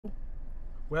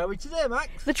Where are we today,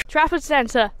 Max? The Trafford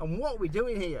Centre. And what are we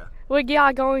doing here? We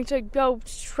are going to go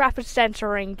Trafford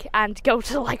Centering and go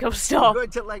to the Lego store. We're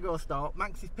going to the Lego store.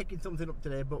 Max is picking something up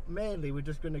today, but mainly we're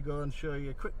just going to go and show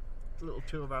you a quick little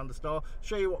tour around the store,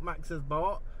 show you what Max has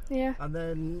bought. Yeah. And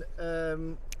then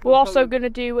we're also going to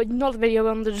do another video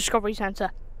on the Discovery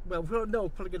Centre. Well, no, we're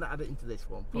probably going to add it into this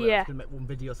one. Yeah. Just going to make one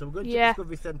video. So we're going to the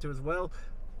Discovery Centre as well.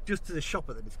 Just to the shop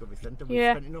at the Discovery Centre. We've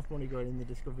spent enough money going in the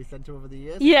Discovery Centre over the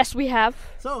years. Yes, we have.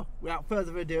 So, without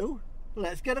further ado,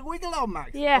 let's get a wiggle on,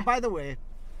 Max. Yeah. And by the way,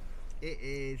 it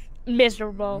is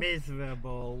miserable.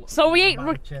 Miserable. So we ain't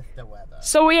Manchester weather.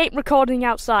 So we ain't recording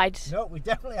outside. No, we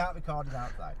definitely aren't recording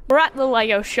outside. We're at the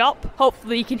Lego shop.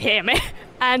 Hopefully you can hear me.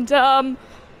 And let's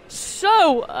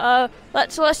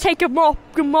take a more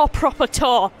proper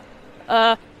tour.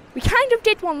 We kind of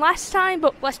did one last time,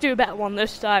 but let's do a better one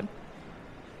this time.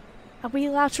 Are we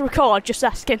allowed to record? Just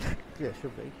asking. Yeah,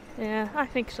 should be. Yeah, I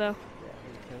think so. Yeah, me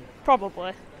too.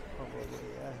 Probably. Probably,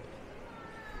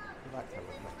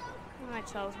 yeah. I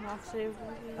tell us not to.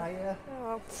 Oh,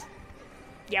 well.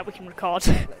 Yeah, we can record.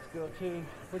 Let's go to. Where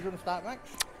do you want to start,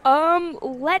 Max?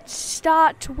 Let's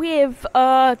start with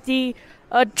the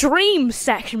dreams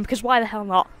section, because why the hell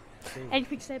not?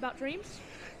 Anything to say about dreams?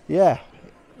 Yeah.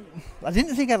 I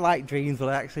didn't think I'd like dreams, but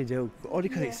I actually do. Only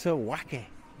because it's so wacky.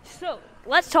 So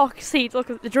let's look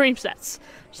at the dream sets.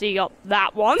 So you got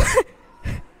that one.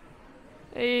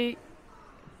 So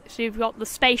you've got the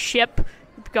spaceship.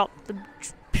 You've got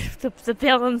the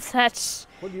villain sets.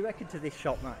 What do you reckon to this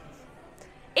shop, Max?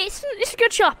 It's a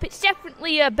good shop. It's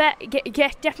definitely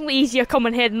definitely easier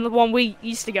coming here than the one we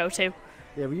used to go to.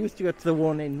 Yeah, we used to go to the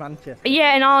one in Manchester.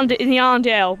 Yeah, in the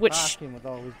Arndale, which parking was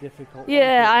always difficult.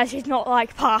 Yeah, I did not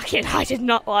like parking. I did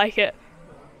not like it.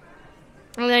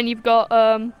 And then you've got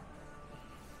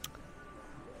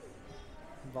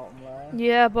bottom line.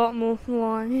 Yeah, bottom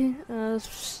line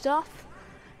stuff.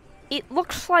 It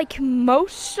looks like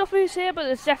most stuff is here, but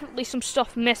there's definitely some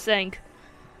stuff missing.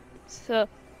 So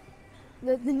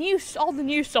all the new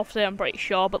stuff's here, I'm pretty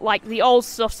sure, but like the old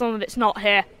stuff, some of it's not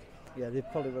here. Yeah, they've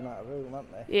probably run out of room,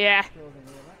 haven't they? Yeah.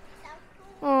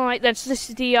 Alright then, so this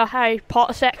is the Harry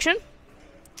Potter section.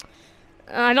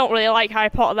 I don't really like Harry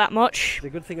Potter that much. The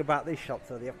good thing about this shop,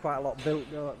 though, they have quite a lot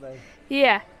built, don't they?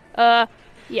 Yeah.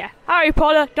 Yeah. Harry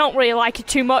Potter, don't really like it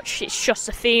too much. It's just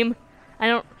a theme. I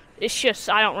don't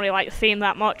really like the theme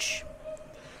that much.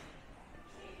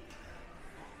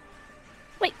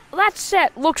 Wait, that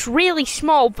set looks really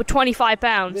small for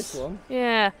 £25. This one?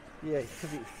 Yeah. Yeah,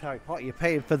 because it's Harry Potter. You're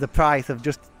paying for the price of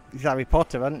just Harry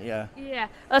Potter, aren't you? Yeah.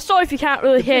 Sorry if you can't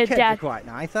really hear Dad. They're quite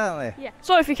nice, aren't they? Yeah.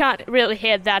 Sorry if you can't really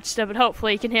hear Dad stuff, but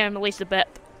hopefully you can hear him at least a bit.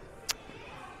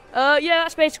 Yeah,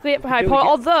 that's basically it for Harry Potter.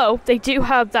 Although they do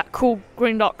have that cool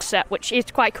Grimlock set, which is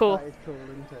quite cool. That is cool,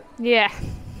 isn't it? Yeah.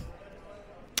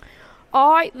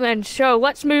 Alright then, so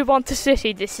let's move on to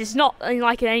City. This is not in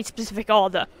any specific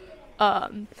order.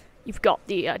 You've got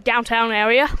the downtown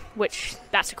area, which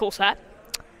that's a cool set.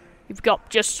 You've got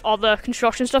just other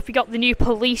construction stuff. You've got the new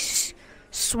police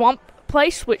swamp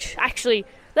place, which actually,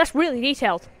 that's really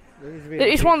detailed.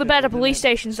 It's one of the better police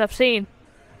stations I've seen.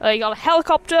 You got a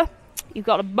helicopter, you've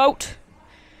got a boat,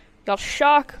 you've got a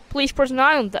shark, police prison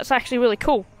island. That's actually really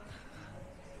cool.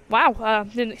 Wow,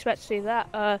 didn't expect to see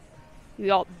that. You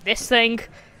got this thing.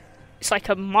 It's like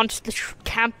a monster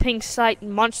camping site,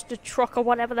 monster truck or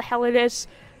whatever the hell it is.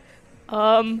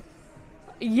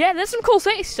 Yeah, there's some cool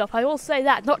city stuff, I will say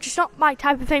that. Not my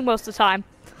type of thing most of the time.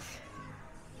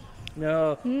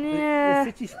 No, yeah.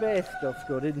 The city space stuff's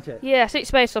good, isn't it? Yeah, city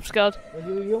space stuff's good. When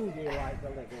you were young, do you like the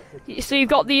Lego City? So you've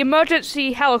got the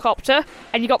emergency helicopter,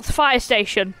 and you've got the fire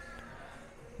station.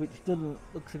 Which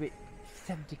looks a bit,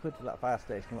 70 quid for that fire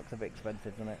station looks a bit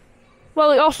expensive, doesn't it? Well,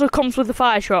 it also comes with the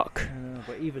fire truck.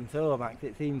 But even so, Max,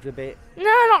 it seems a bit...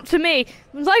 No, not to me.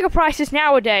 Lego prices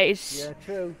nowadays. Yeah,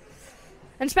 true.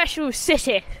 And especially with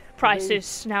city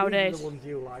prices nowadays. These are the ones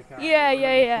you like,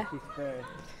 yeah.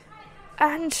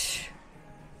 And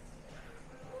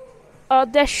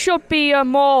there should be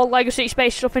more Lego City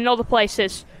Space stuff in other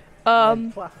places.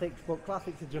 Classics, but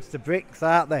classics are just the bricks,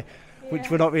 aren't they? Yeah.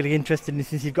 Which we're not really interested in,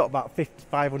 since you've got about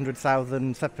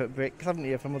 500,000 separate bricks, haven't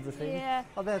you, from other things? Yeah.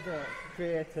 Oh, there's a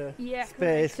creator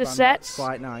space. The sets. That's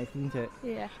quite nice, isn't it?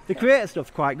 Yeah. The creator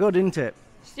stuff's quite good, isn't it?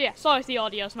 Yeah, sorry if the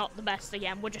audio's not the best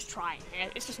again, we're just trying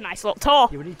it. It's just a nice little tour.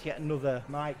 Yeah, we need to get another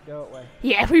mic, don't we?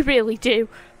 Yeah, we really do.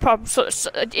 It's probably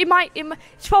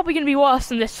going to be worse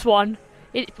than this one.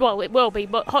 Well, it will be,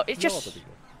 but it's just...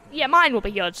 Yeah, mine will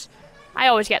be good. I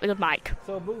always get the good mic.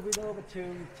 So moving over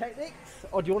to Technics,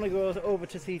 or do you want to go over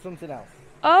to see something else?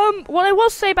 What I will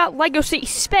say about Lego City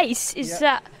Space is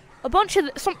that a bunch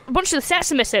of the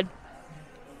sets are missing.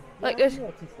 Like, I've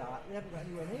noticed that. They haven't got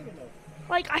anywhere near enough.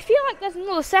 like I feel like there's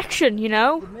another section, you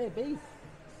know. There may be.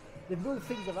 They've moved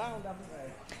things around, haven't they?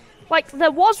 Like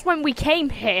there was when we came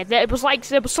here. There was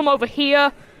some over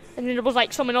here, and then there was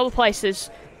like some in other places.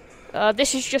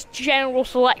 This is just general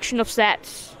selection of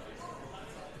sets.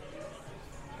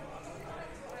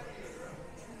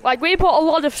 Like we bought a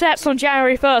lot of sets on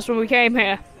January 1st when we came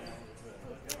here.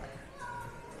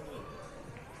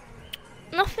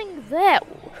 Nothing there.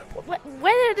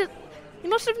 Where did it? You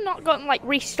must have not gotten like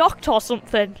restocked or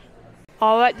something.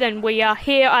 Alright then, we are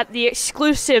here at the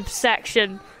exclusive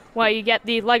section where you get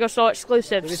the Lego store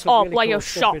exclusives or really Lego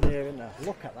shop. In here, isn't there?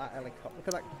 Look at that helicopter. Look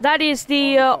at that. That is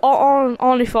the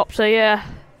ornithopter, yeah.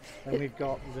 And we've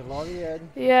got the DeLorean.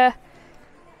 Yeah.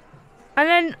 And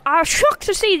then I was shocked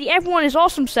to see the Everyone is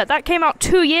Awesome set. That came out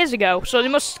 2 years ago, so they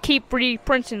must keep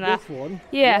reprinting that. This one?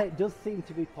 Yeah. It does seem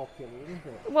to be popular, isn't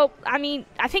it? Well, I mean,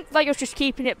 I think Lego's just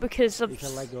keeping it because of... It's a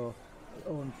Lego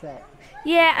own set.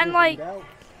 Yeah, and like...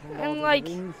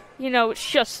 you know, it's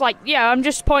just like, yeah, I'm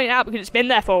just pointing out because it's been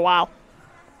there for a while.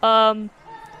 Like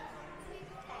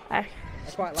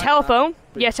telephone.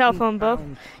 Yeah, telephone booth.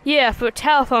 Yeah, for a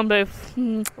telephone booth.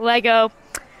 Lego.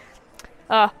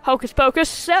 Hocus Pocus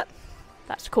set.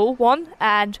 That's a cool one.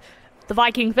 And the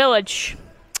Viking Village.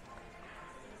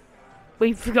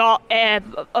 We've got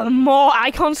more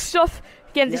icon stuff.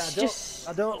 Again, this is just...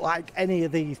 I don't like any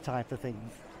of these type of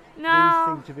things. No. These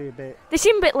seem to be a bit... They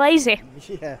seem a bit lazy.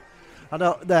 Yeah. I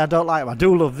don't like them. I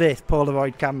do love this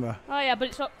Polaroid camera. Oh yeah, but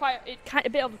it's not quite... It's kind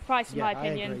of a bit of a price in my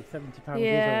opinion. I agree. £70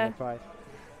 is overpriced.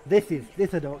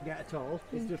 This I don't get at all.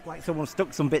 It's just like someone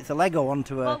stuck some bits of Lego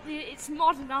onto a... Well, it's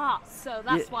modern art, so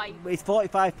that's why... It's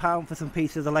 £45 for some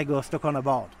pieces of Lego stuck on a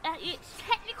board. It's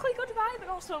technically good value, but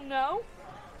also no.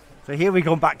 So here we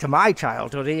go back to my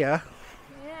childhood here.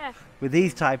 Yeah. With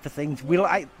these type of things.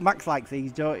 Max likes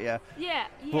these, don't you? Yeah, yeah.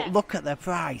 But look at the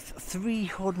price.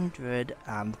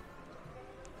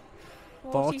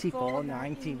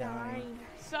 $344.99.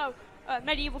 So,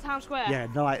 Medieval Town Square. Yeah,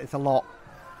 no, it's a lot.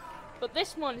 But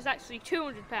this one is actually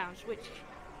 £200, which...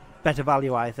 Better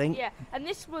value, I think. Yeah, and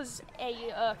this was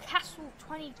a Castle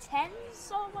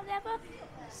 2010s or whatever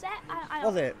set.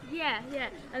 Was it? Yeah, yeah.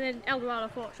 And then Eldorado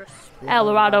Fortress. Yeah,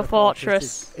 Eldorado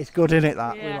Fortress. It's good, isn't it,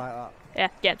 that? Yeah. We like that. Yeah,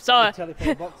 yeah. So,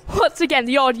 once again,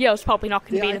 the audio's probably not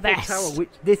going to be the best. Tower,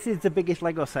 this is the biggest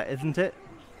Lego set, isn't it?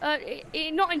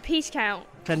 Not in piece count.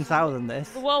 10,000 this.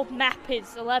 The world map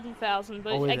is 11,000,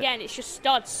 but again, it's just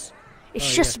studs.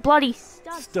 It's just bloody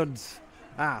studs. Studs.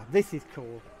 Ah, this is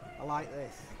cool. I like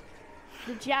this.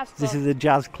 The Jazz Club. This is the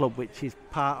Jazz Club, which is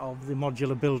part of the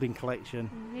modular building collection.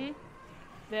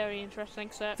 Very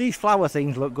interesting set. These flower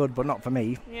things look good, but not for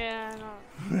me. Yeah,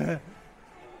 no.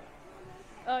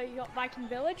 You got Viking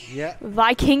Village? Yeah.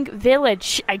 Viking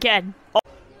Village again. Oh.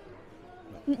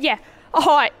 Yeah.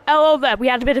 Alright, hello there. We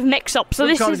had a bit of mix-up. So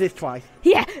this is twice.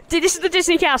 Yeah, this is the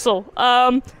Disney Castle.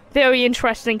 Very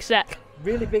interesting set.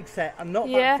 Really big set and not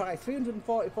bad price.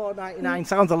 $344.99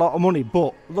 sounds a lot of money,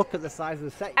 but look at the size of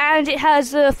the set. And it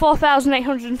has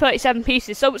 4,837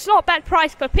 pieces, so it's not a bad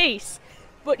price per piece,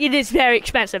 but it is very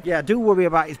expensive. Yeah, I do worry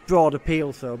about its broad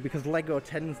appeal, though, because Lego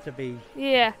tends to be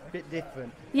a bit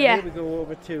different. Yeah. And here we go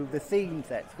over to the theme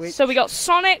sets. So we got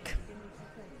Sonic.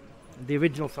 The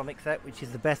original Sonic set, which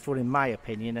is the best one in my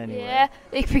opinion, anyway. Yeah,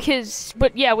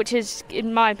 which is,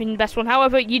 in my opinion, the best one.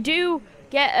 However, you do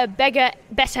get a better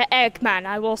Eggman,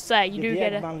 I will say. You do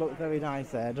get Eggman looks very nice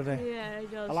there, doesn't he? Yeah, he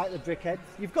does. I like the brick heads.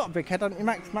 You've got a brick head, haven't you,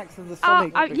 Max? Max has the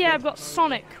Sonic. Yeah, I've got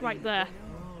Sonic right there.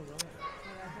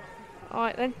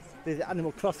 Alright then. There's the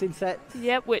Animal Crossing sets.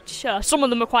 Yeah, which some of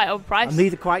them are quite overpriced. And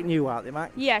these are quite new, aren't they,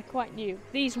 Max? Yeah, quite new.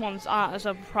 These ones aren't as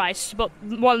overpriced, but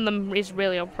one of them is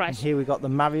really overpriced. And here we got the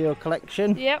Mario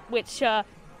collection. Yep, which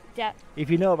if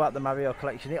you know about the Mario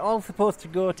collection, it's all supposed to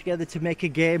go together to make a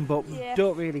game, but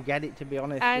don't really get it, to be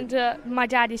honest. And my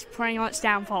dad is praying on its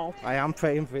downfall. I am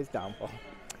praying for its downfall.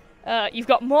 You've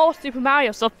got more Super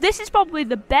Mario stuff. This is probably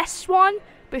the best one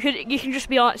because you can just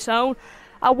be on its own.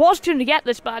 I was going to get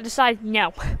this, but I decided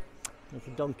no. It's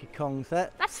a Donkey Kong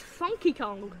set. That's Funky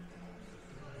Kong.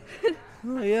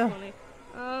 Oh yeah. Funny.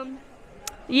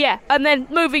 Yeah, and then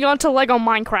moving on to Lego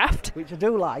Minecraft, which I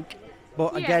do like.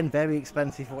 But again, very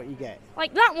expensive for what you get.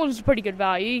 Like, that one's pretty good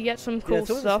value. You get some cool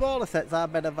stuff. The smaller sets are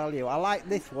better value. I like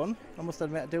this one. I must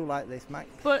admit, I do like this, Max.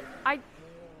 But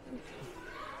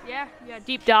yeah,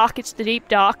 Deep Dark. It's the Deep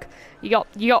Dark. You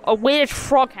got a weird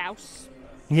frog house.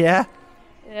 Yeah.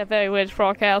 Yeah, very weird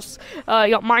frog house. You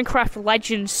got Minecraft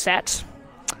Legends set.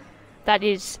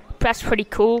 That's pretty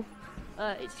cool.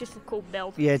 It's just a cool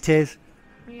build. Yeah, it is.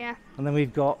 Yeah. And then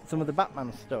we've got some of the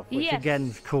Batman stuff, which again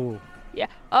is cool. Yeah.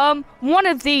 One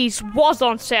of these was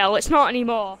on sale. It's not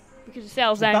anymore because the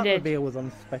sale's ended. That beer was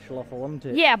on special offer, wasn't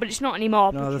it? Yeah, but it's not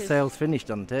anymore. No, the sale's finished,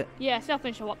 hasn't it? Yeah, sale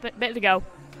finished a bit ago.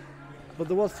 But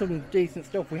there was some decent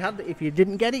stuff. We had. If you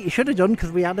didn't get it, you should have done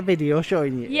because we had a video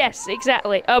showing you. Yes,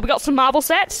 exactly. We got some Marvel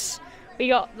sets. We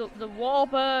got the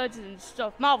Warbirds and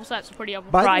stuff. Marvel sets are pretty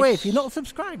overpriced. By the way, if you're not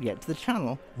subscribed yet to the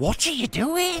channel, what are you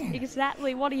doing?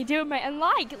 Exactly, what are you doing, mate? And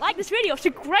like this video. It's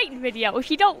a great video. If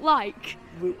you don't like,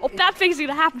 bad things are going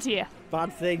to happen to you.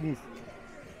 Bad things.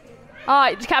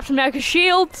 Alright, the Captain America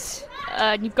shield.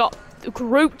 You've got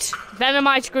Groot,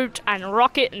 Venomized Groot, and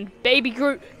Rocket, and Baby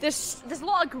Groot. There's a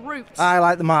lot of Groots. I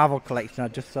like the Marvel collection. I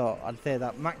just thought I'd say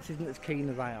that. Max isn't as keen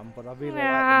as I am, but I really like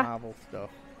the Marvel stuff.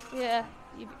 Yeah.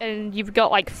 And you've got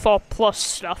like 4+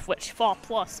 stuff, which 4+.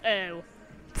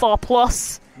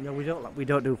 4+. No, we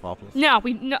don't do 4+. No,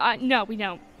 we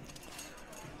don't.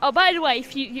 Oh, by the way,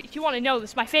 if you want to know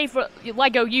this, my favourite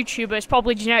Lego YouTuber is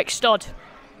probably Generic Stud.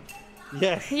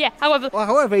 Yes. Yeah.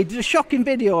 However, he did a shocking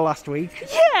video last week.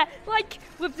 Yeah, like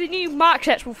with the new Mark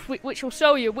sets, which will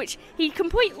show you, which he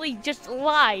completely just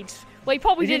lied. Well, he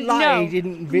probably didn't know. He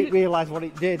didn't realise what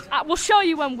it did. We'll show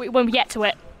you when we get to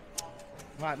it.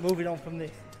 Right, moving on from this.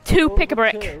 Pick a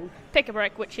brick. Pick a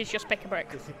brick, which is just pick a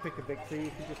brick. This is pick a brick, so you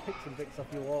can just pick some bricks off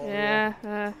your wall.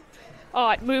 Yeah.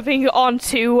 Alright, moving on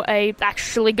to a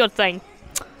actually good thing.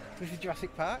 This is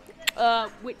Jurassic Park.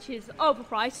 Which is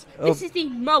overpriced. This is the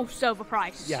most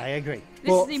overpriced. Yeah, I agree.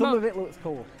 Some of it looks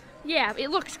cool. Yeah, it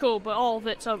looks cool, but all of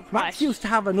it's overpriced. Max used to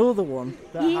have another one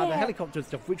that had a helicopter and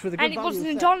stuff, which was a good value. And it was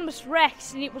an Indominus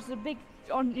Rex, and it was the big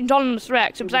Indominus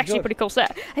Rex. It was actually a pretty cool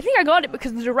set. I think I got it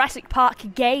because of the Jurassic Park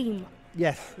game.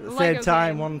 Yes, at the same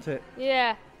time, wasn't it?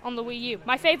 Yeah, on the Wii U.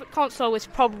 My favourite console is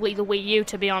probably the Wii U,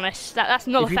 to be honest. That's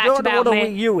another fact about me. If you don't know what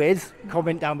a Wii U is,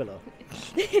 comment down below.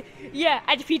 Yeah,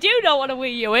 and if you do know what a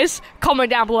Wii U is, comment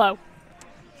down below.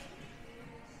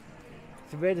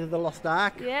 It's Raiders of the Lost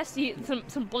Ark. Yes,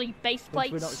 some bloody base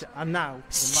plates. And now, the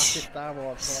massive Star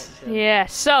Wars collection. Yeah,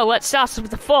 so let's start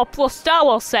with the 4+ Star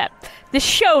Wars set. This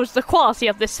shows the quality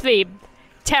of this theme.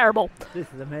 Terrible. This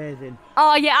is amazing.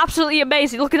 Oh yeah, absolutely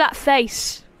amazing. Look at that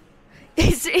face.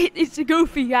 It's a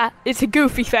goofy It's a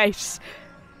goofy face.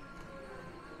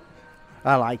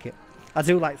 I like it. I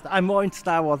do like. I'm more into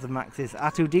Star Wars than Max is.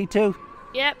 R2D2.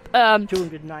 Yep.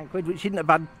 209 quid, which isn't a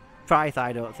bad price,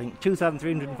 I don't think.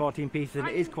 2,314 pieces, and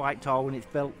it is quite tall when it's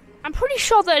built. I'm pretty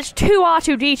sure there's 2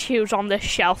 R2D2s on this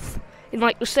shelf in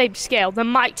like the same scale. There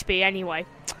might be anyway.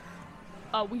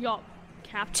 We got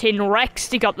Captain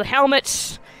Rex. You got the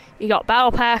helmets. You got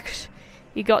battle packs.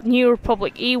 You got New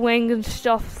Republic E-wing and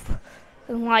stuff.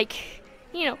 And like,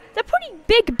 they're pretty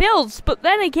big builds. But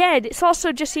then again, it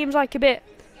also just seems like a bit.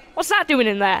 What's that doing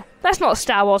in there? That's not a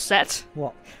Star Wars set.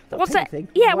 What? What's that?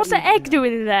 Yeah, what's that egg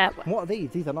doing in there? What are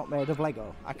these? These are not made of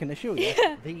Lego. I can assure you.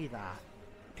 These are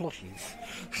plushies.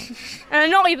 And they're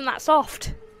not even that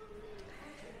soft.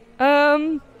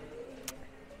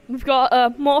 We've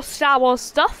got more Star Wars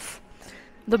stuff.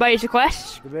 The Razor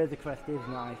Quest. The Razor Quest is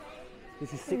nice.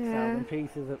 This is 6,000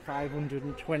 pieces at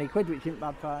 520 quid, which isn't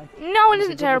bad price. No, it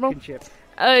isn't terrible.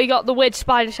 You got the weird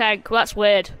spider tank. Well, that's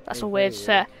weird. That's a weird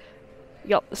set. You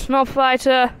got the Snob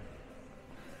Fighter.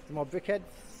 Some more brickheads.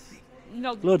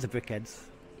 No. Loads of brickheads.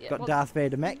 Yeah, got Darth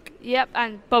Vader mech. Yep,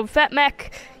 and Boba Fett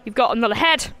mech. You've got another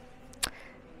head.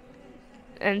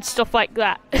 And stuff like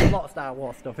that. There's a lot of Star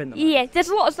Wars stuff in there. Yeah, there's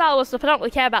a lot of Star Wars stuff. I don't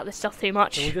really care about this stuff too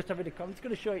much. So we're just having a I'm just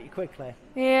going to show it you quickly.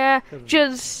 Yeah,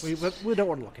 just... We don't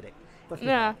want to look at it.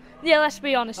 No. Yeah, let's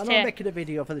be honest here. I'm making a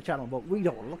video for the channel, but we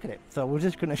don't want to look at it. So we're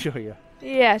just going to show you.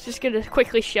 Yeah, just going to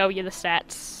quickly show you the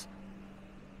sets.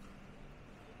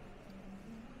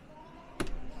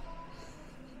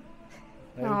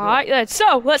 Alright then,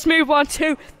 so let's move on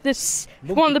to this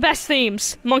one of the best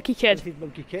themes, Monkey Kid. This is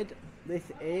Monkey Kid. This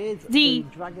is the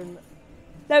Dragon.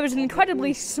 There was an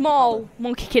incredibly small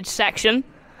Monkey Kid section.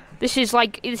 This is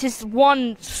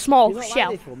one small shelf.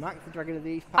 Like this one, Max, the Dragon of the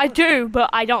East I do,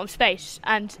 but I don't have space,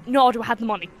 and nor do I have the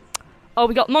money. Oh,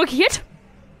 we got Monkey Kid.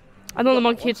 Another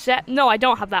Monkey Kid set. No, I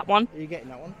don't have that one. Are you getting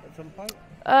that one at some point?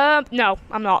 No,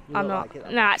 I'm not. I'm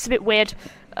not. Nah, it's a bit weird.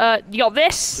 You got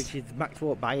this. Which is Max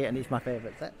won't buy it, and it's my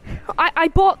favourite set. I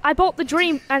bought the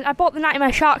Dream, and I bought the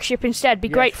Nightmare Shark ship instead. Be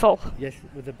grateful. Yes,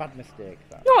 it was a bad mistake.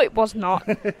 No, it was not.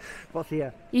 What's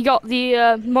here? You got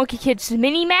the Monkey Kid's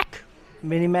mini mech.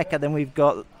 Mini mech, and then we've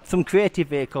got some creative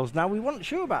vehicles. Now we weren't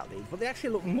sure about these, but they actually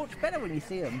look much better when you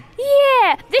see them.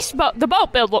 Yeah, the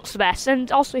boat build looks the best,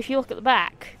 and also if you look at the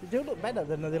back, they do look better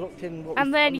than they looked in.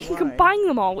 And then you can combine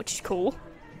them all, which is cool.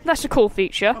 That's a cool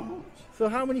feature. So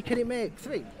how many can it make?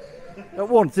 3? At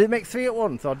once? Does it make 3 at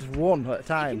once or just 1 at a You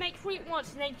time? can make 3 at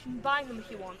once and then you can buy them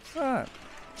if you want. Right.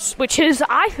 Which is,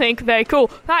 I think, very cool.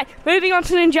 Right, moving on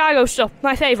to Ninjago stuff,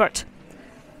 my favourite.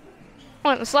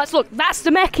 Right, so let's look. That's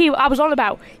the mech I was on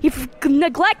about. You've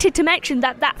neglected to mention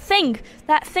that thing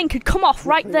could come off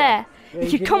right there. Yeah,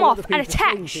 It could come off and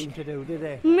attach.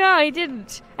 No, he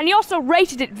didn't. And he also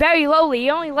rated it very lowly. He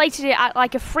only rated it at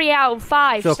like a 3 out of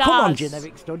 5 So stars. come on,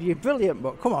 generic stud, you're brilliant,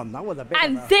 but come on, that was a bit.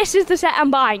 And this is the set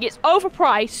I'm buying. It's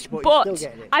overpriced, But but you're still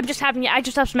getting it. I'm just having it. I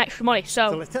just have some extra money, So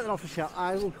so let's take that off the shelf.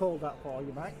 I will call that for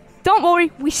you, Mike. don't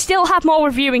worry. We still have more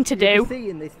reviewing to You'll do. be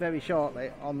seeing this very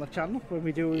shortly on the channel when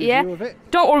we do a Yeah. review of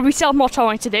it. Don't worry. We still have more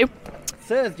towing to do.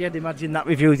 Thursday, I'd imagine that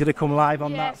review is going to come live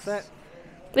on that Yes. set.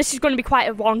 This is going to be quite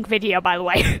a long video, by the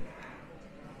way.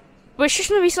 But it's just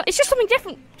going to be. It's just something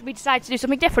different. We decided to do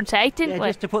something different, eh? Didn't Yeah, we?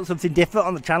 just to put something different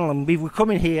on the channel, and we were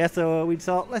coming here, so we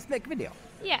thought, let's make a video.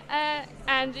 Yeah.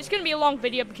 And it's going to be a long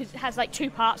video because it has like 2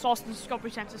 parts, also the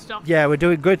Discovery Centre stuff. Yeah, we're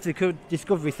doing good to the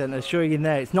Discovery Centre, showing in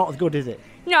there. It's not as good, is it?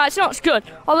 No, it's not as good.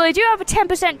 Although they do have a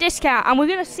 10% discount, and we're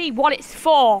going to see what it's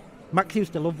for. Max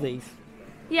used to love these.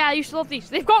 Yeah, I used to love these.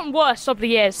 They've gotten worse over the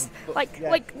years. Like, Yeah.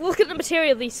 like, look at the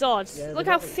material of these swords. Yeah, Look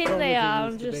they're how not as thin strong they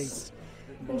as they are. used to be.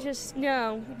 Just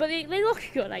no, but they look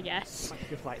good, I guess.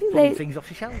 Just like They- throwing things off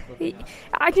your shelf.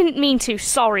 I didn't mean to.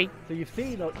 Sorry. So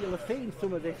you'll have seen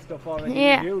some of this stuff already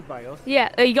Yeah. reviewed by us. Yeah,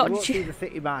 you You got. won't see the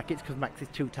city markets because Max is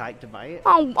too tight to buy it.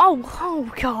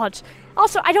 Oh God.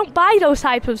 Also, I don't buy those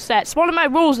type of sets. One of my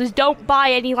rules is don't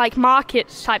buy any like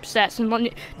markets type sets,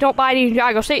 and don't buy any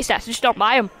Ninjago City sets. Just don't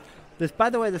buy them.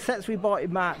 By the way, the sets we bought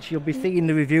in March, you'll be seeing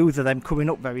the reviews of them coming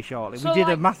up very shortly. So, we did a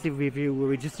like- massive review where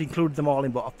we just included them all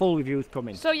in, but a full review's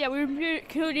coming. So yeah, we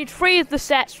included 3 of the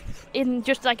sets in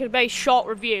just like a very short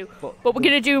review. But we're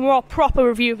gonna do a more proper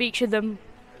review of each of them,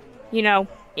 you know,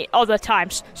 other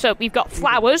times. So we've got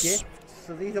flowers. Gifts.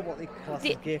 So these are what they class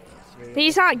as gifts. Really.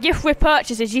 These aren't gift with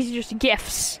purchases, these are just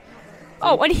gifts.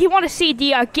 Oh, and if you want to see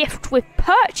the gift with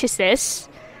purchases,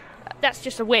 that's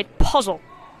just a weird puzzle.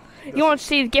 You want to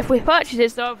see the gift with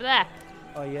purchases, they're over there.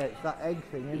 Oh yeah, it's that egg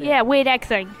thing, isn't it? Yeah, weird egg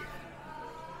thing.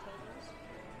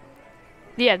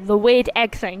 Yeah, the weird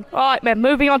egg thing. Alright, man,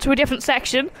 moving on to a different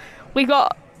section. We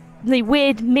got the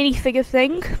weird minifigure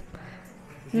thing.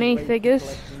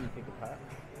 Minifigures.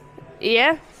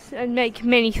 Yeah, and make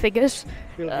minifigures.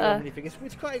 Minifigures.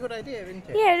 It's quite a good idea, isn't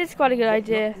it? Yeah, it's quite a good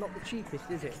idea. Not the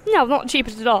cheapest, is it? No, not the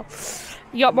cheapest at all.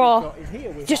 You got more.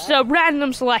 Just a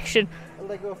random selection.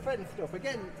 Lego Friends stuff.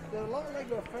 Again, there are a lot of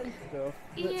Lego Friends stuff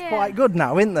that's Yeah. quite good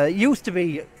now, isn't there? It used to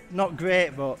be not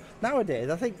great, but nowadays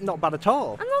I think not bad at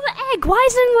all. Another egg. Why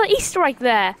is there an Easter egg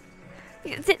there?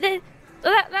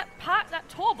 That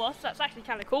tour bus. That's actually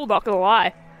kind of cool. Not gonna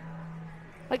lie.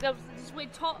 Like there was this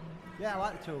weird tour Yeah, I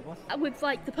like the tour bus. with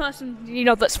like the person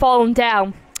that's fallen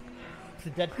down. It's a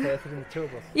dead person in the tour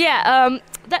bus. Yeah.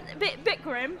 That bit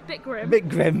grim. Bit grim. A bit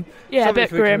grim. Yeah, a Sorry bit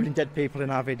if we're grim. including dead people in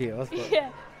our videos. But Yeah.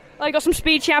 I got some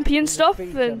Speed Champion stuff.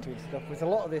 Speed And champion stuff. There's a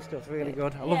lot of this stuff's really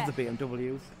good. I love the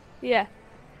BMWs. yeah.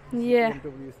 Yeah.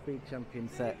 BMW Speed Champion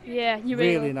set. Yeah. You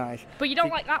Really nice. But you don't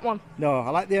like that one. No, I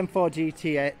like the M4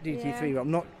 GT3, but I'm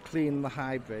not clean the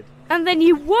hybrid. And then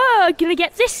you were gonna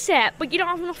get this set, but you don't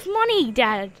have enough money,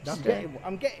 Dad.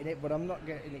 I'm getting it, but I'm not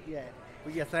getting it yet.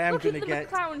 But yes, I am Look at going to the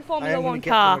get. McLaren I am Formula going 1 to get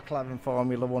car. the McLaren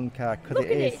Formula 1 car because Look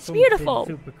it at is it, it's something beautiful.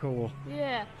 super cool.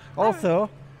 Yeah. Also,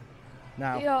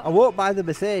 now Yeah. I won't buy the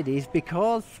Mercedes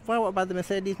because why won't I buy the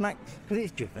Mercedes, Max? Because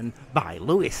it's driven by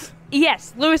Lewis.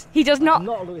 Yes, Lewis. He does not. I'm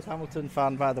not a Lewis Hamilton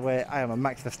fan, by the way. I am a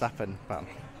Max Verstappen fan.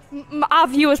 Our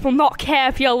viewers will not care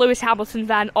if you're a Lewis Hamilton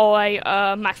fan or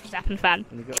a Max Verstappen fan.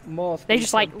 And you've got more They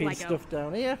just like Champion Lego. stuff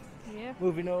down here. Yeah.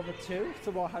 Moving over to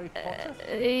some more Harry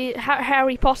Potter.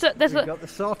 Harry Potter. There's We've a. got the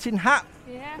sorting hat,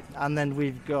 Yeah. and then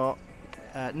we've got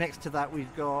next to that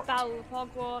we've got Battle of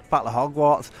Hogwarts. Battle of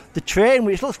Hogwarts, the train,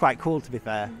 which looks quite cool to be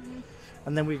fair,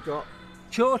 and then we've got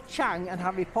Cho Chang and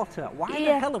Harry Potter. Why the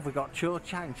Yeah. hell have we got Cho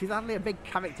Chang? She's hardly a big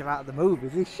character out of the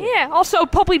movies, is she? Yeah. Also,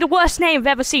 probably the worst name I've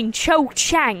ever seen. Cho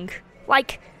Chang.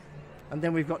 Like. And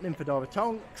then we've got Nymphadora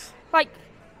Tonks, Like.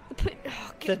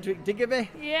 Cedric Diggory.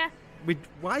 Yeah.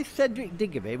 Why Cedric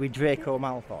Diggory with Draco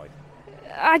Malfoy?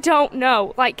 I don't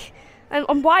know. Like.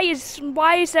 And why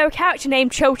is there a character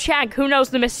named Cho Chang? Who knows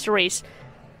the mysteries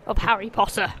of Harry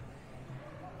Potter?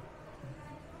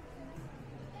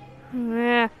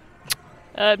 Yeah.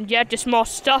 Yeah, just more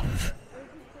stuff.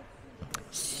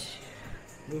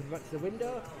 Moving back to the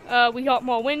window. We got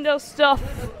more window stuff.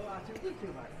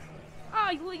 Oh,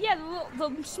 yeah,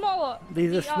 the smaller.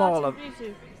 These are the smaller.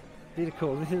 R2D2. These are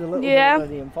cool. This is a little Yeah.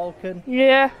 Millennium Falcon.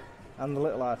 Yeah. And the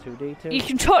little R2D2. You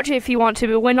can touch it if you want to,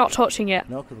 but we're not touching it.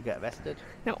 No, because we'll get arrested.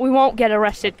 No, we won't get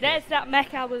arrested. Okay. There's that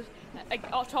mech I was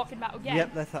talking about again.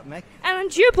 Yep, there's that mech. And then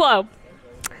Duplo.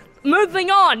 Moving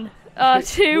on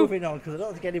to... Moving on, because I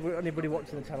don't think anybody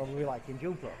watching the channel will be liking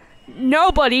Duplo.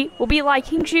 Nobody will be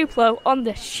liking Duplo on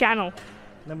this channel.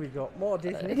 Then we've got more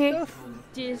Disney stuff.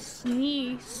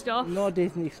 Disney stuff. More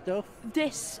Disney stuff.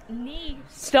 Disney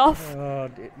stuff. Oh,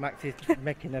 Max is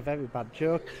making a very bad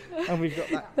joke. And we've got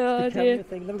that Oh, dear.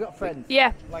 thing. Then we've got Friends.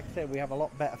 Yeah. Like I said, we have a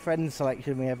lot better Friends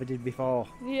selection than we ever did before.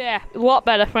 Yeah, a lot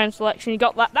better friend selection. You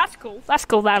got that. That's cool. That's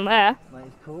cool down there. That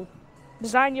is cool.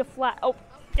 Design your flat. Oh,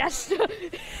 yes.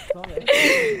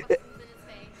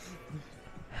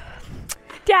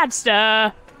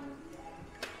 Dadster.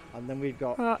 And then we've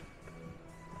got...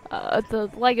 the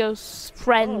Lego's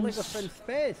Friends. Oh, Lego Friends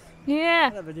Space. Yeah.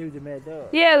 I never knew they made those.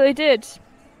 Yeah, they did.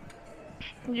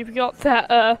 You've got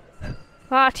that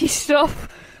party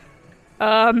stuff.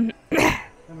 Then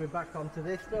we're back onto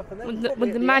this stuff. And then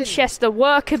with the Manchester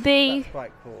Worker Bee. That's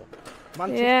quite cool.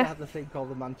 Manchester has a thing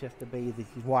called the Manchester Bee. This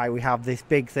is why we have this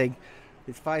big thing.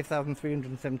 It's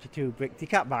 5,372 bricks. You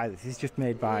can't buy this. It's just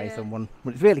made by someone.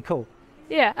 But it's really cool.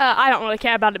 Yeah, I don't really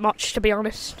care about it much, to be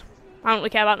honest. I don't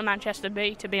really care about the Manchester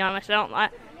Bee, to be honest. I don't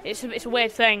like. It's a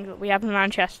weird thing that we have in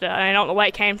Manchester, and I don't know where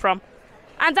it came from.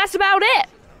 And that's about it.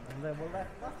 And then last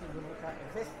thing we look at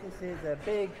is this. This is a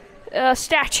big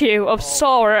statue of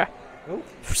Sora. Oh.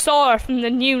 Sora from the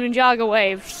new Ninjago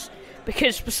waves,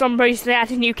 because for some reason they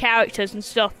added new characters and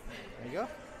stuff. There you go.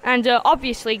 And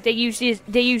obviously they used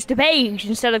the beige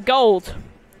instead of gold,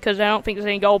 because I don't think there's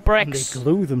any gold bricks. And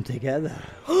they glue them together.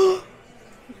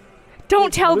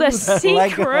 Don't tell the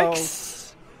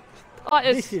secrets.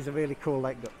 This is a really cool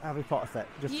Lego Harry Potter set.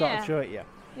 Just sort of show it you.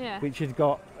 Yeah. Which has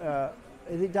got,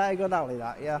 is it Diagon Alley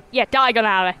that? Yeah. Yeah, Diagon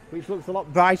Alley. Which looks a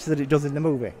lot brighter than it does in the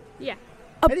movie. Yeah.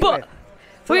 Anyway,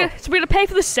 so we're going to pay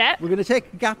for the set. We're going to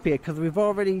take a gap here because we've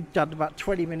already done about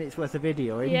 20 minutes worth of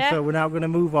videoing. Yeah. So we're now going to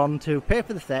move on to pay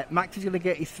for the set. Max is going to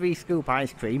get his 3 scoop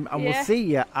ice cream, and we'll see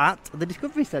you at the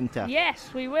Discovery Centre.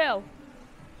 Yes, we will.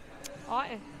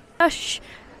 Alright.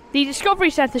 The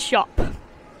Discovery Centre shop.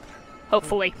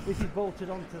 Hopefully. This is bolted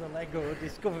onto the Lego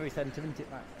Discovery Centre, isn't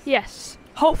it, Max? Yes.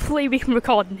 Hopefully we can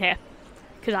record in here,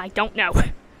 because I don't know.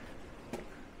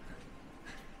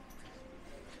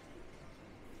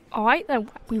 Alright then,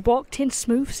 we walked in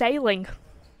smooth sailing.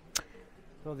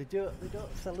 So they don't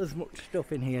sell as much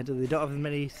stuff in here, do they? They don't have as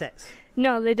many sets.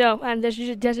 No, they don't, and there's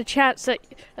a chance that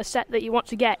a set that you want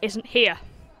to get isn't here.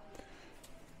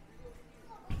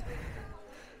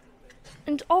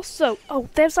 And also,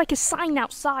 there's like a sign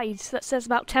outside that says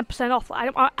about 10% off. I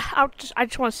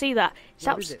just want to see that. It's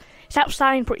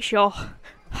outside, I'm pretty sure.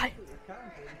 Yeah,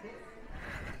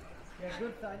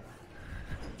 good sign.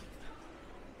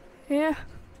 Yeah.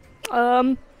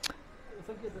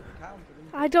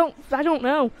 I don't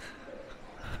know.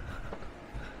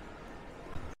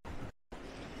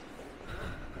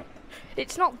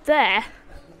 It's not there.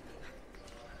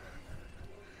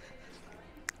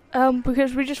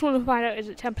 Because we just want to find out, is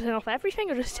it 10% off everything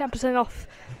or just 10% off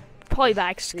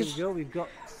polybags? Here we go, we've got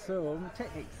some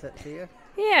Technic sets here.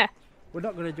 Yeah. We're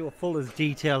not going to do a full as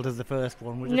detailed as the first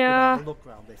one, we're just going to have a look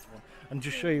around this one and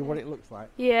just show you what it looks like.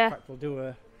 Yeah. In fact, we'll do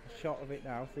a shot of it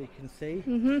now so you can see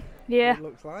yeah. what it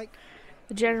looks like.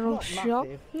 The general shop.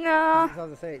 Massive. No.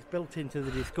 As I say, it's built into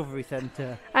the Discovery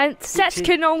Centre. And sets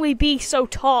can only be so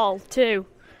tall too.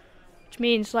 Which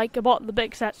means like about the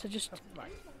big sets are just...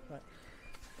 Right.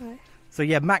 So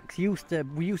yeah,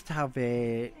 we used to have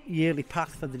a yearly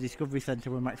pass for the Discovery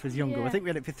Centre when Max was younger. Yeah. I think we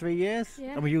had it for 3 years,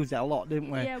 and we used it a lot, didn't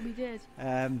we? Yeah, we did.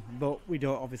 But we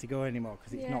don't obviously go anymore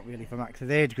because it's not really for Max's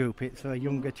age group. It's for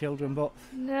younger children. But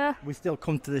we still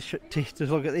come to the to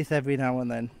look at this every now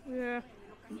and then. Yeah.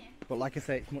 But like I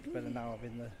say, it's much better now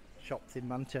having the shops in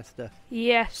Manchester.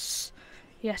 Yes,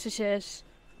 yes, it is.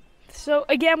 So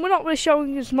again, we're not really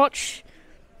showing as much.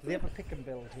 They have a pick and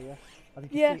build here.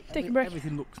 Yeah, pick and break.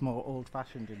 Everything looks more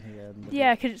old-fashioned in here.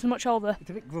 Yeah, because it's much older. It's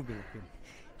a bit grubby looking.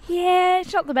 Yeah,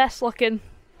 it's not the best looking.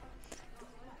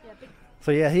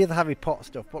 So yeah, here's the Harry Potter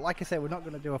stuff. But like I say, we're not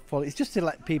going to do a full. It's just to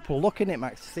let people look in it,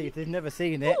 Max, to see if they've never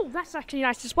seen it. Oh, that's actually a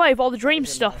nice display of all the dream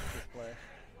stuff. Nice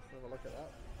have a look at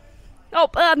that. Oh,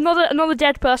 another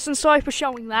dead person. Sorry for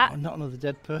showing that. Oh, not another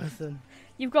dead person.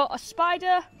 You've got a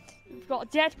spider. You've got a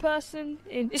dead person.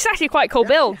 It's actually quite a cool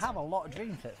build. They have a lot of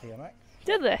dream sets here, Max.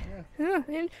 Did they? Yeah.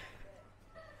 I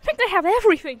think they have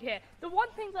everything here. The one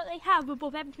thing that they have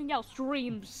above everything else,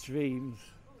 dreams. Dreams.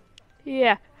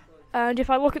 Yeah. And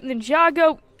if I look at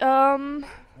Ninjago,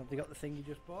 have they got the thing you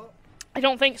just bought? I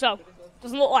don't think so.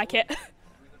 Doesn't look like it.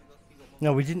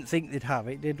 No, we didn't think they'd have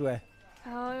it, did we?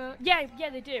 Yeah,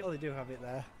 they do. Oh, they do have it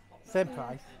there. Same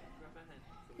price.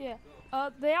 Yeah.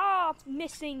 They are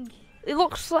missing. It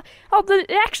looks like they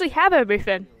actually have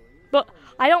everything, but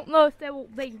I don't know if they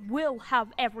will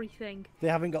have everything. They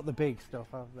haven't got the big stuff,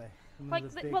 have they?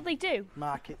 They do.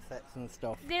 Market sets and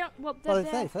stuff. They don't. Well,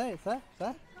 It's there.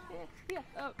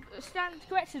 Stand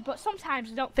corrected, but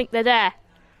sometimes I don't think they're there.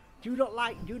 Do you not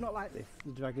like this?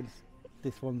 The dragons.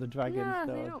 This one, the dragon. No,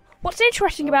 they don't. What's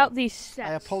interesting about these sets?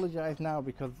 I apologise now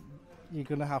because you're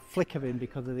gonna have flickering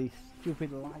because of these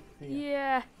stupid lights here.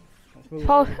 Yeah.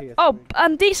 Some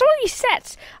of these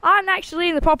sets aren't actually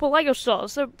in the proper Lego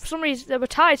stores. So for some reason, they're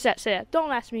retired sets here.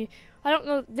 Don't ask me. I don't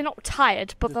know. They're not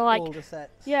retired, but they're like older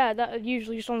sets. Yeah, that are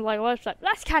usually just on the Lego website.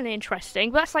 That's kind of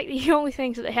interesting. But that's like the only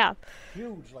things that they have.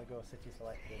 Huge Lego City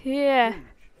selection. Yeah. Huge.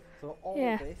 So all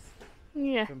of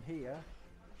this from here.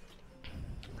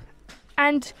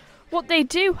 And what they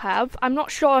do have, I'm not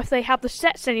sure if they have the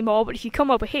sets anymore, but if you come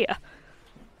over here,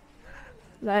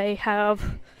 they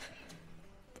have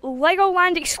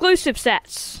Legoland exclusive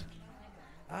sets.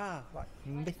 Ah, like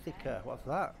Mythica. What's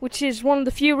that? Which is one of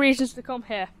the few reasons to come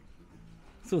here.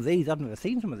 So these, I've never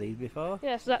seen some of these before. Yes,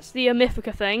 yeah, so that's the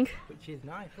Mythica thing. Which is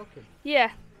nice looking.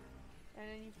 Yeah. And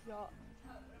then you've got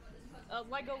a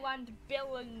Legoland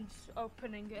Billings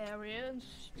opening area and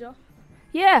stuff.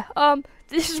 Yeah,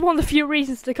 this is one of the few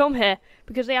reasons to come here,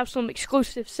 because they have some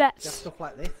exclusive sets. They have stuff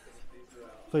like this.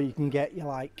 So you can get your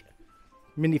like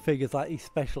minifigures, like these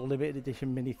special limited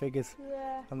edition minifigures.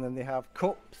 Yeah. And then they have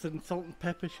cups and salt and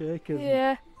pepper shakers.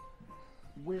 Yeah.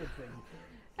 Weird things.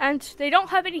 And they don't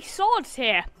have any swords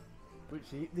here. Which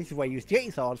this is where you used to get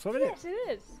your swords from, isn't it? Yes, it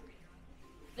is.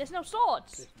 There's no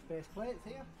swords. There's base plates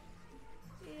here.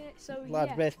 Yeah, so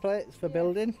Large base plates for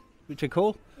building, which are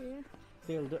cool. Yeah.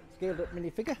 Scaled up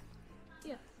minifigure.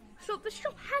 Yeah. So the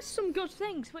shop has some good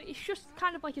things, but it's just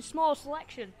kind of like a small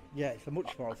selection. Yeah, it's a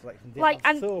much smaller selection. They like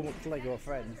have so much Lego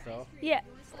Friends, so. Yeah.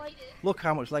 Like, look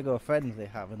how much Lego Friends they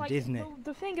have, and like, Disney.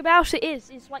 The thing about it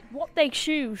is like what they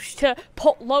choose to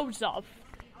put loads of.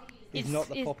 It's not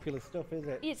the popular stuff, is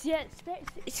it?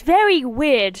 It's very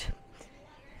weird.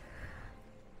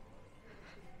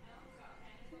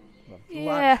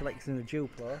 Large selection of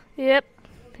Duplo.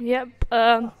 Yep.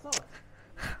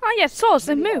 Oh yeah, swords.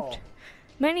 They've moved.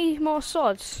 Many more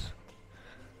swords.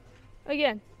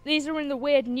 Again, these are in the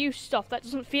weird new stuff that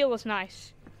doesn't feel as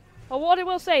nice. But what I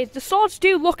will say is the swords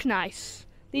do look nice.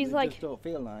 These just don't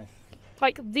feel nice.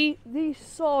 Like these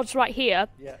swords right here.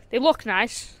 Yeah. They look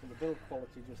nice. And the build quality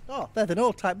they're an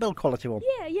old type build quality one.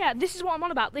 Yeah. This is what I'm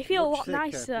on about. They feel much a lot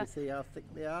nicer. You see how thick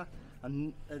they are,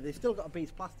 and they've still got a piece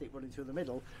of plastic running through the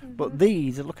middle. But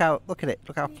these, look at it.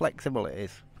 Look how flexible it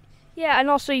is. Yeah, and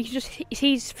also you can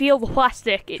just feel the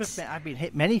plastic. Trust me, I've been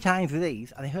hit many times with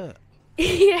these, and they hurt.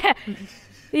 Yeah.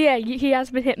 Yeah, he has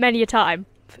been hit many a time.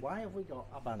 Why have we got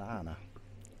a banana?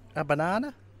 A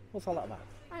banana? What's all that about?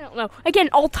 I don't know. Again,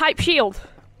 old type shield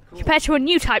compared to a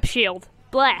new type shield.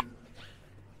 Blah.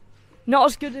 Not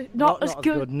as good. Not as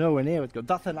good. Nowhere near as good.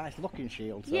 That's a nice looking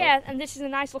shield. So. Yeah, and this is a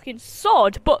nice looking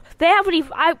sword. But they haven't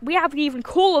even. We have an even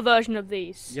cooler version of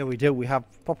these. Yeah, we do. We have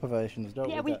proper versions, don't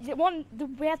we? Yeah, we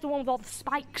have the one with all the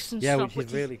spikes and stuff. Yeah, which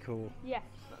is really cool. Yeah.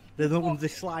 They're the ones they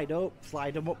slide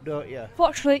them up, don't you?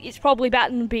 Fortunately, it's probably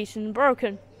better than beaten and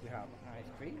broken. We have ice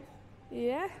cream.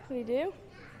 Yeah, we do.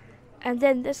 And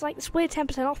then there's like this weird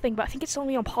 10% off thing, but I think it's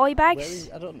only on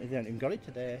polybags. I don't know. They haven't even got it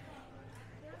today.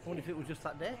 I wonder if it was just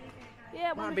that day.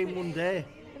 Yeah, it might have been one day.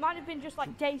 It might have been just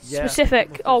like day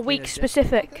specific or week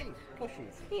specific.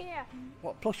 Plushies. Yeah.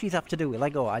 What plushies have to do with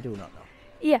Lego? I do not know.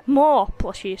 Yeah, more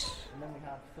plushies. And then we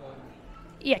have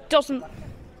yeah, doesn't.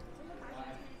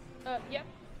 Yep.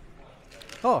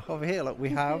 Oh, over here, look, we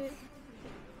have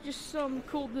just some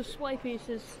cool display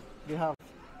pieces. We have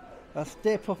a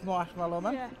Stay Puft Marshmallow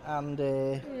Man and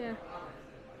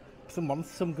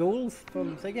some ghouls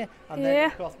from Siggy. And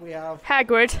then of course we have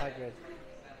Hagrid.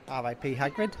 R.I.P.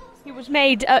 Hagrid. He was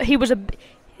made.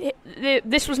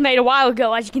 This was made a while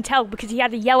ago, as you can tell, because he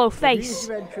had a yellow face. This is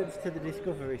your entrance to the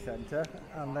Discovery Centre,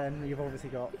 and then you've obviously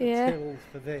got the tills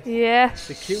for this. Yeah.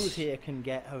 The queues here can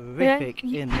get horrific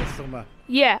in the summer.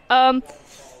 Yeah. I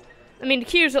mean, the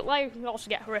queues at Lego can also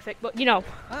get horrific, but you know.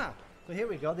 So here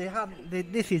we go.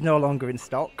 This is no longer in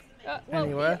stock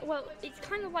anywhere. Yeah, well, it's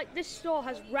kind of like this store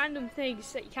has random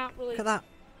things that you can't really. Look at that.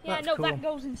 Yeah, That's no, cool. that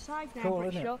goes inside now. Cool,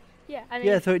 pretty isn't sure. It?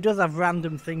 Yeah. So it does have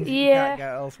random things that you can't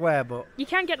get elsewhere, but you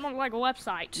can get them on the Lego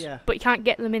website. Yeah. But you can't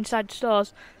get them inside the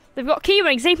stores. They've got key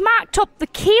rings. They've marked up the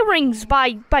key rings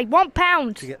by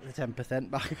 £1 to get the 10%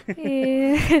 back.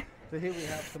 Yeah. So here we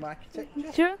have some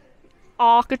architecture. Sure.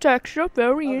 architecture.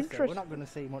 Very Honestly, interesting. we're not going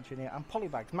to see much in here. And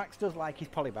polybags. Max does like his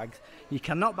polybags. You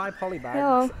cannot buy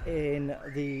polybags in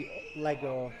the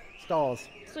Lego stores.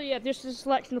 So yeah, just a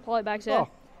selection of polybags here. Oh,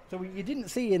 so you didn't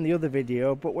see in the other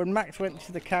video, but when Max went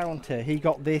to the counter, he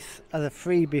got this as a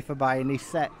freebie for buying his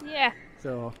set. Yeah.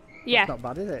 So yeah, that's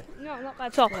not bad, is it? No, not bad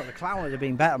at all. Well, the clown would have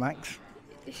been better, Max.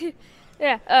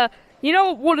 Yeah. You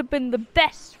know what would have been the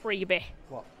best freebie?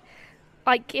 What?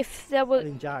 Like if there was.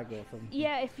 Ninjago or something.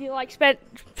 Yeah, if you like spent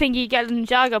thinking you get a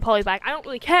Ninjago polybag. I don't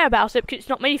really care about it because it's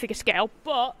not minifigure scale,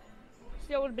 but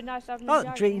still would have been nice to have a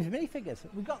Ninjago. Oh, Dreams minifigures.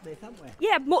 We got this, haven't we?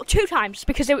 Yeah, 2 times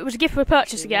because it was a gift for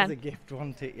purchase again. It was a gift,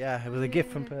 wasn't it? Yeah, it was a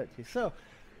gift from purchase. So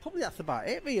probably that's about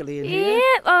it, really. In here.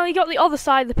 Yeah, you got the other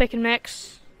side of the pick and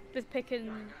mix, the pick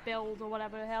and build or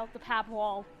whatever the hell, the pab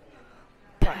wall.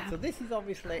 Right, so this is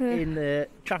obviously in the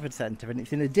Trafford Centre, and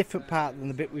it's in a different part than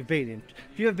the bit we've been in.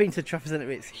 If you've ever been to Trafford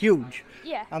Centre, it's huge.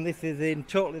 Yeah. And this is in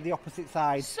totally the opposite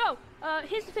side. So,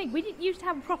 here's the thing. We didn't used to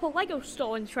have a proper Lego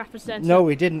store in the Trafford Centre. No,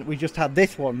 we didn't. We just had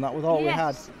this one. That was all we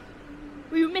had.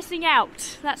 We were missing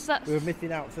out. That's. We were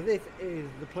missing out. So this is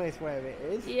the place where it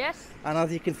is. Yes. And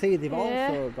as you can see, they've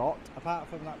also got, apart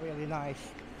from that really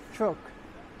nice truck,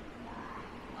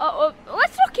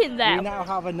 let's look in there. we now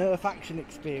have a Nerf action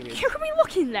experience. Can we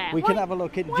look in there? We can have a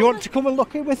look in. Do you want to come and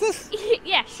look in with us?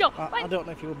 Yeah, sure. I don't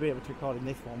know if you will be able to record in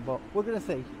this one, but we're going to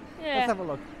see. Yeah. Let's have a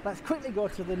look. Let's quickly go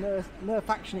to the Nerf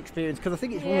action experience because I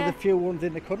think it's one of the few ones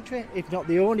in the country, if not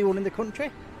the only one in the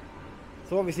country.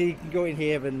 So obviously you can go in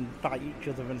here and fight each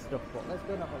other and stuff, but let's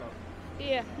go and have a look.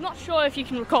 Yeah, not sure if you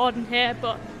can record in here,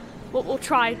 but we'll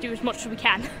try to do as much as we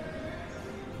can.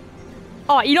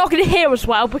 Oh, you're not going to hear as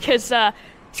well because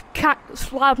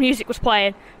loud music was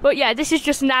playing. But yeah, this is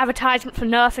just an advertisement for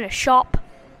Nerf in a shop.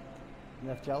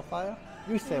 Nerf gel fire?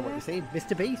 You say what you see.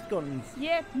 Mr. Beast guns.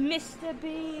 Yeah, Mr.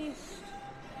 Beast.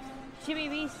 Jimmy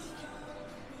Beast.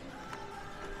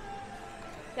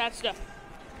 That stuff.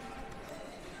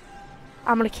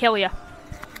 I'm going to kill you.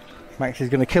 Max is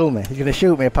going to kill me. He's going to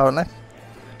shoot me apparently.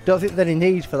 Don't think there's any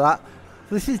need for that.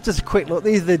 This is just a quick look.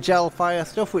 These are the gel fire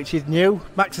stuff, which is new.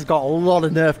 Max has got a lot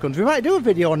of Nerf guns. We might do a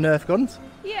video on Nerf guns.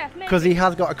 Yeah, maybe. Because he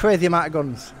has got a crazy amount of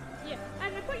guns. Yeah,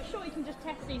 and I'm pretty sure you can just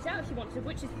test these out if you want to,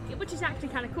 which is actually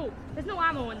kind of cool. There's no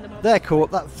ammo in them. They're cool.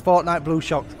 That's Fortnite Blue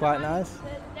Shock's quite nice.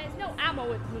 There's no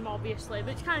ammo in them, obviously,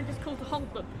 but it's kind of just cool to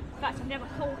hold them. In fact, I've never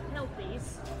held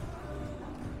these.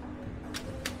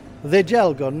 They're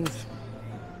gel guns.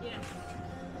 Yeah.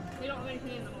 They don't have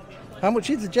anything in them, obviously. How much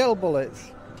is the gel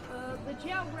bullets? The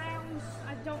gel rounds,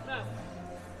 I don't know.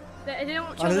 They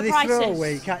don't show And the are they prices.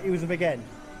 throwaway? You can't use them again?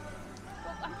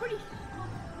 Well, I'm pretty...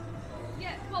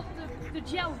 Yeah, well, the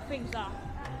gel things are.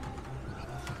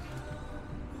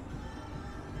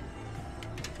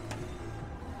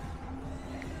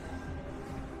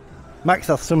 Max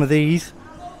has some of these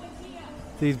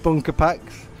bunker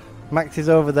packs. Max is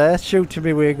over there shooting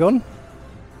me with a gun.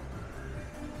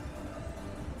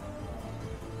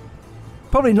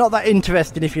 Probably not that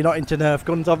interesting if you're not into Nerf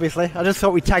guns, obviously. I just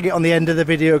thought we'd tag it on the end of the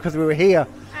video because we were here.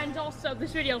 And also,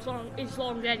 this video is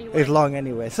long anyway. It's long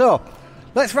anyway. So,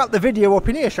 let's wrap the video up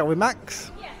in here, shall we,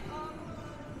 Max? Yeah,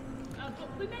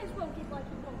 but we may as well give like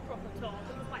one proper tour.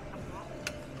 It might have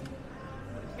that.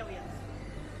 I'm gonna kill you.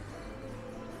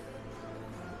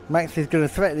 Max is going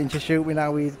to threaten to shoot me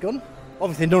now with his gun.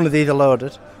 Obviously, none of these are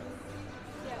loaded.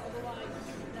 Yeah, otherwise,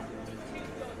 that would be too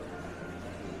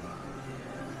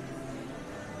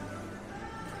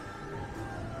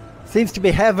good. Seems to be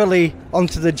heavily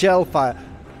onto the gel fire.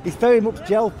 It's very much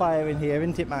gel fire in here,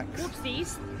 isn't it, Max? What's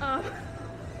these? I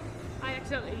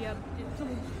accidentally did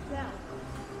someone fell.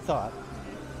 It's alright.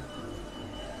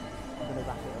 I'm going to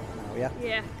wrap it up now, yeah?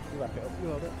 Yeah. You wrap it up, you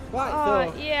hold it. Right,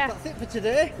 so yeah. that's it for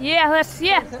today. Yeah,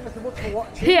 Thanks ever so much for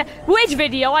watching. Yeah, which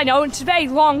video? I know, it's a very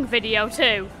long video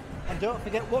too. And don't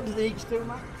forget, what do they each do,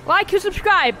 Max? Like and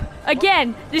subscribe.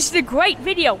 Again, this is a great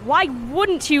video. Why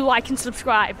wouldn't you like and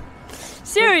subscribe?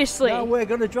 Seriously. Now we're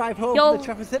going to drive home from the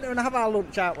Trafford Centre and have our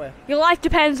lunch, aren't we? Your life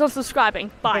depends on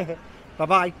subscribing. Bye.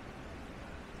 Bye-bye.